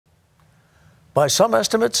By some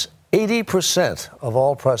estimates, 80% of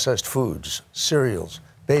all processed foods, cereals,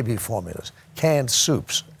 baby formulas, canned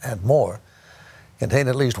soups, and more contain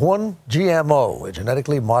at least one GMO, a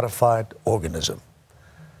genetically modified organism.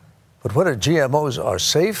 But whether GMOs are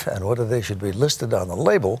safe and whether they should be listed on the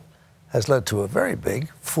label has led to a very big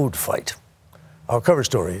food fight. Our cover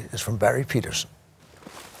story is from Barry Petersen.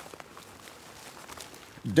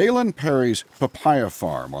 Dalen Perry's papaya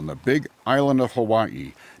farm on the big island of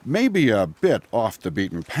Hawaii may be a bit off the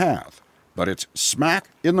beaten path, but it's smack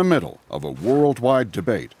in the middle of a worldwide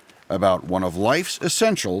debate about one of life's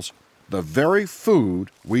essentials, the very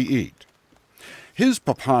food we eat. His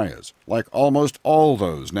papayas, like almost all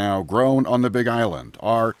those now grown on the Big Island,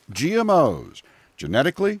 are GMOs,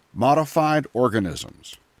 genetically modified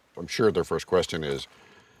organisms. I'm sure their first question is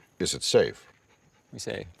it safe? We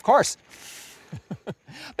say, of course.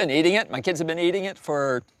 Been eating it. My kids have been eating it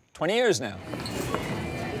for 20 years now.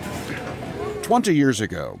 20 years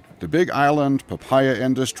ago, the Big Island papaya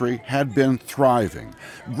industry had been thriving.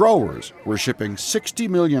 Growers were shipping 60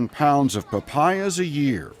 million pounds of papayas a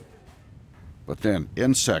year. But then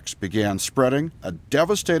insects began spreading a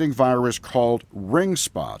devastating virus called ring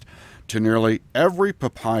spot to nearly every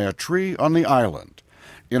papaya tree on the island.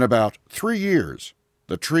 In about 3 years,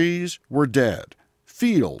 the trees were dead,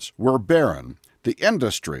 fields were barren, the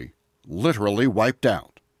industry literally wiped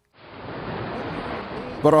out.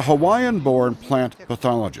 But a Hawaiian-born plant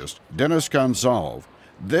pathologist, Dennis Gonzalez,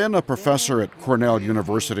 then a professor at Cornell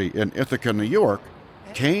University in Ithaca, New York,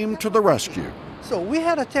 came to the rescue. So we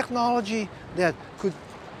had a technology that could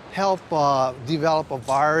help develop a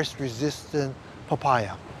virus-resistant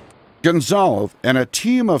papaya. Gonzalez and a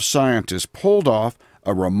team of scientists pulled off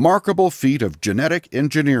a remarkable feat of genetic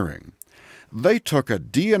engineering. They took a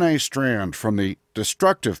DNA strand from the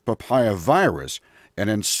destructive papaya virus and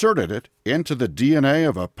inserted it into the DNA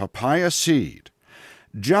of a papaya seed.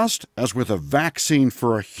 Just as with a vaccine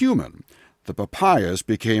for a human, the papayas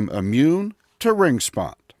became immune to ring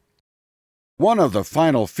spot. One of the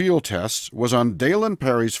final field tests was on Dalen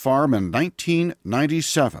Perry's farm in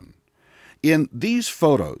 1997. In these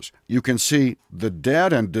photos, you can see the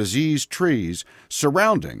dead and diseased trees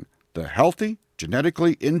surrounding the healthy,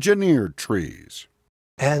 genetically engineered trees.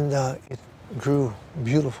 And it grew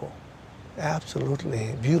beautiful,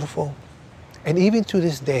 absolutely beautiful. And even to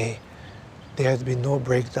this day, there has been no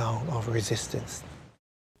breakdown of resistance.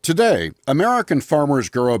 Today, American farmers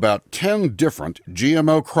grow about 10 different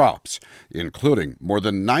GMO crops, including more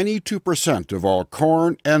than 92% of all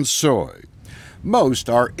corn and soy. Most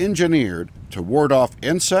are engineered to ward off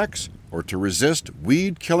insects or to resist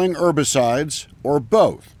weed-killing herbicides, or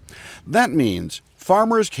both. That means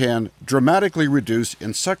farmers can dramatically reduce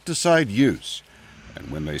insecticide use, and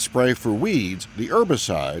when they spray for weeds, the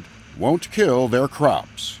herbicide won't kill their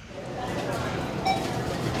crops.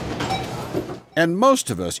 And most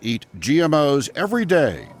of us eat GMOs every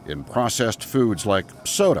day in processed foods like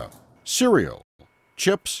soda, cereal,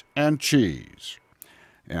 chips, and cheese.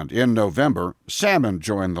 And in November, salmon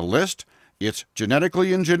joined the list. It's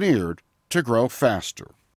genetically engineered to grow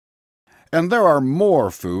faster. And there are more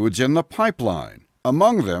foods in the pipeline,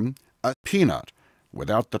 among them a peanut,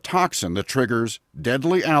 without the toxin that triggers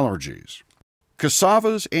deadly allergies.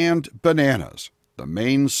 Cassavas and bananas, the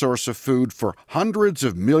main source of food for hundreds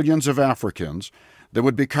of millions of Africans that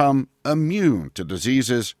would become immune to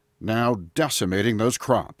diseases now decimating those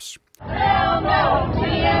crops. No, no,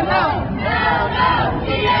 GMO! No, no,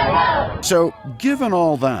 GMO! So, given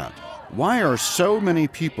all that, why are so many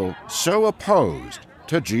people so opposed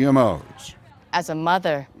to GMOs? As a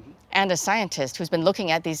mother and a scientist who's been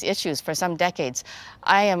looking at these issues for some decades,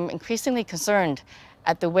 I am increasingly concerned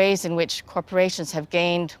at the ways in which corporations have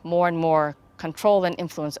gained more and more control and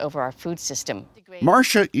influence over our food system.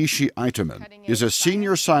 Marcia Ishii-Itaman is a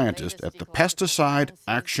senior scientist at the Pesticide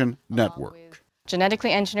Action Network.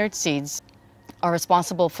 Genetically engineered seeds are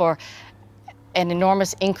responsible for an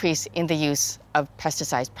enormous increase in the use of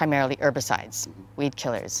pesticides, primarily herbicides, weed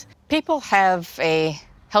killers. People have a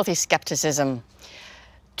healthy skepticism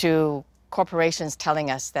to corporations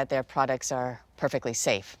telling us that their products are perfectly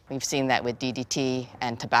safe. We've seen that with DDT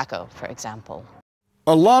and tobacco, for example.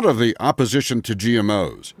 A lot of the opposition to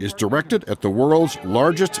GMOs is directed at the world's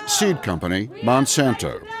largest seed company,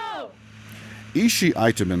 Monsanto.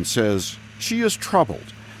 Ishii-Itaman says she is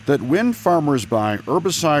troubled that when farmers buy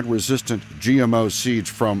herbicide-resistant GMO seeds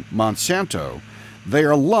from Monsanto, they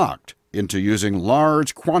are locked into using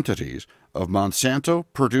large quantities of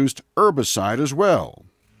Monsanto-produced herbicide as well.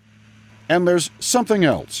 And there's something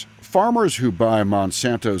else. Farmers who buy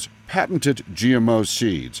Monsanto's patented GMO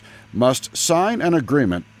seeds must sign an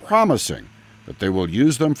agreement promising that they will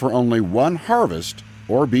use them for only one harvest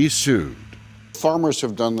or be sued. Farmers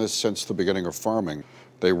have done this since the beginning of farming.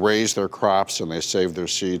 They raise their crops and they save their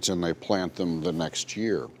seeds and they plant them the next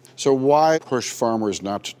year. So why push farmers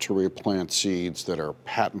not to replant seeds that are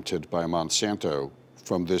patented by Monsanto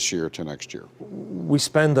from this year to next year? We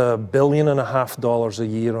spend $1.5 billion a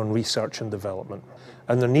year on research and development,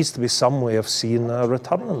 and there needs to be some way of seeing a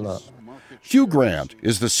return on that. Hugh Grant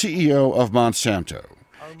is the CEO of Monsanto.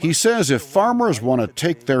 He says if farmers want to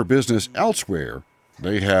take their business elsewhere,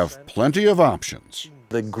 they have plenty of options.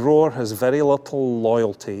 The grower has very little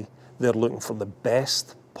loyalty. They're looking for the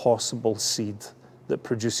best possible seed that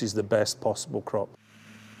produces the best possible crop.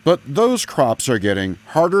 But those crops are getting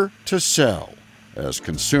harder to sell, as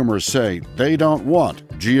consumers say they don't want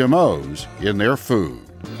GMOs in their food.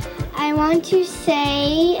 I want to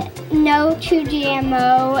say no to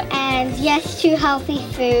GMO and yes to healthy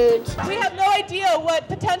foods. We have no idea what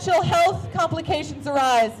potential health complications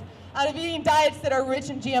arise out of eating diets that are rich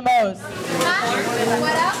in GMOs.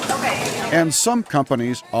 What else? Okay. And some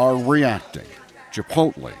companies are reacting.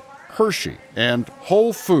 Chipotle, Hershey, and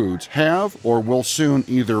Whole Foods have or will soon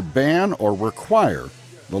either ban or require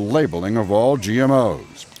the labeling of all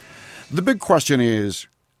GMOs. The big question is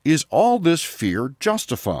all this fear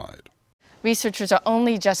justified? Researchers are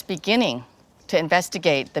only just beginning to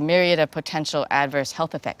investigate the myriad of potential adverse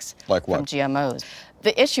health effects Like what? from GMOs.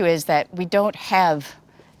 The issue is that we don't have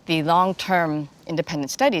the long-term independent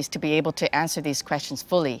studies to be able to answer these questions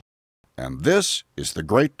fully. And this is the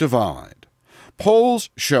Great Divide. Polls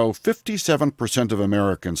show 57% of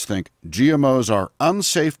Americans think GMOs are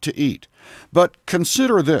unsafe to eat. But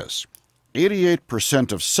consider this,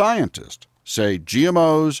 88% of scientists say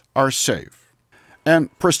GMOs are safe.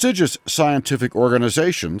 And prestigious scientific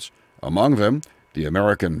organizations, among them the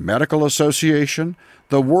American Medical Association,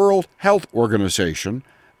 the World Health Organization,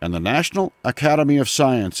 and the National Academy of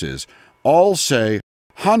Sciences, all say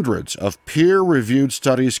hundreds of peer-reviewed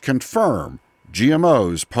studies confirm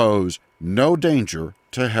GMOs pose no danger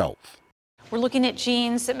to health. We're looking at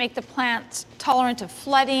genes that make the plant tolerant of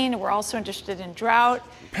flooding. We're also interested in drought.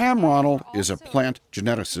 Pam Ronald is a plant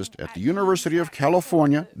geneticist at the University of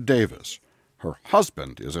California, Davis. Her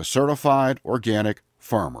husband is a certified organic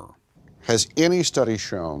farmer. Has any study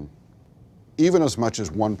shown even as much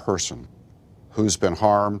as one person who's been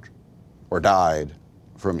harmed or died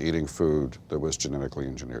from eating food that was genetically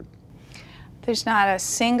engineered? There's not a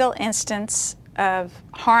single instance of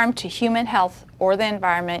harm to human health or the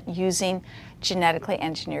environment using genetically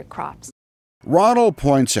engineered crops. Ronald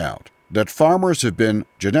points out that farmers have been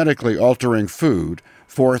genetically altering food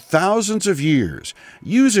for thousands of years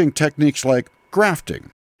using techniques like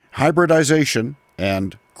grafting, hybridization,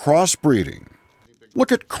 and crossbreeding.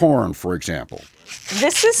 Look at corn, for example.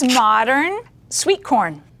 This is modern sweet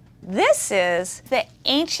corn. This is the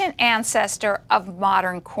ancient ancestor of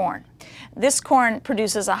modern corn. This corn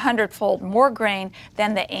produces 100-fold more grain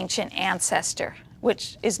than the ancient ancestor,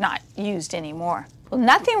 which is not used anymore. Well,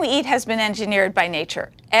 nothing we eat has been engineered by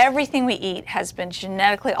nature. Everything we eat has been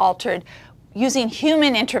genetically altered using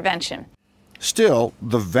human intervention. Still,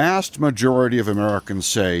 the vast majority of Americans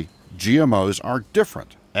say GMOs are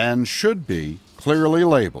different and should be clearly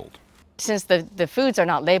labeled. Since the foods are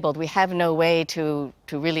not labeled, we have no way to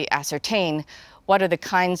really ascertain what are the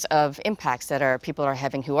kinds of impacts that people are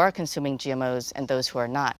having who are consuming GMOs and those who are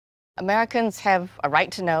not. Americans have a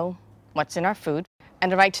right to know what's in our food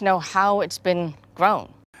and a right to know how it's been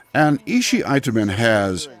grown. And Ishi Eiteman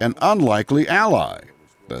has an unlikely ally,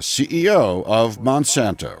 the CEO of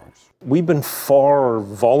Monsanto. We've been for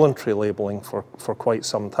voluntary labeling for quite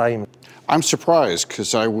some time. I'm surprised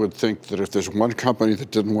because I would think that if there's one company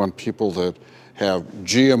that didn't want people that have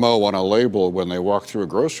GMO on a label when they walk through a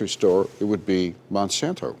grocery store, it would be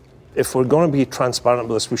Monsanto. If we're going to be transparent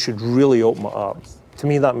with this, we should really open it up. To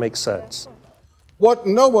me, that makes sense. What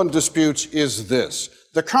no one disputes is this.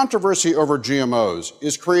 The controversy over GMOs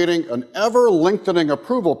is creating an ever-lengthening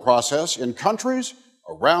approval process in countries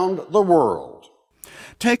around the world.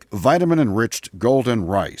 Take vitamin-enriched golden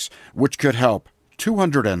rice, which could help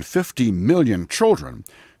 250 million children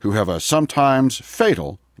who have a sometimes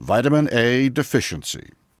fatal vitamin A deficiency.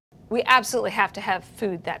 We absolutely have to have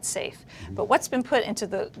food that's safe. But what's been put into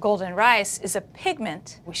the golden rice is a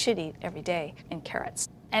pigment we should eat every day in carrots.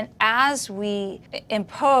 And as we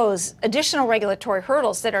impose additional regulatory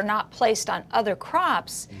hurdles that are not placed on other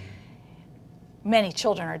crops, many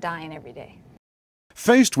children are dying every day.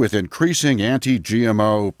 Faced with increasing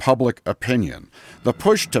anti-GMO public opinion, the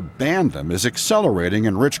push to ban them is accelerating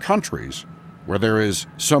in rich countries where there is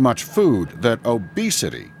so much food that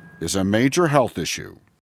obesity is a major health issue.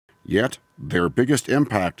 Yet, their biggest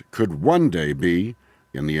impact could one day be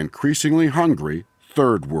in the increasingly hungry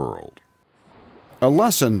Third World. A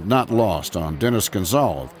lesson not lost on Dennis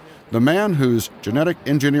Gonzalez, the man whose genetic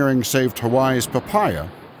engineering saved Hawaii's papaya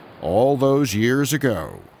all those years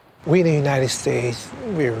ago. We in the United States,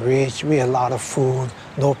 we're rich, we have a lot of food,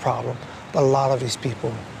 no problem. But a lot of these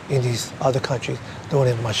people in these other countries don't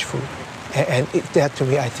have much food. And that to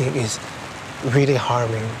me, I think, is really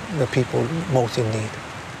harming the people most in need.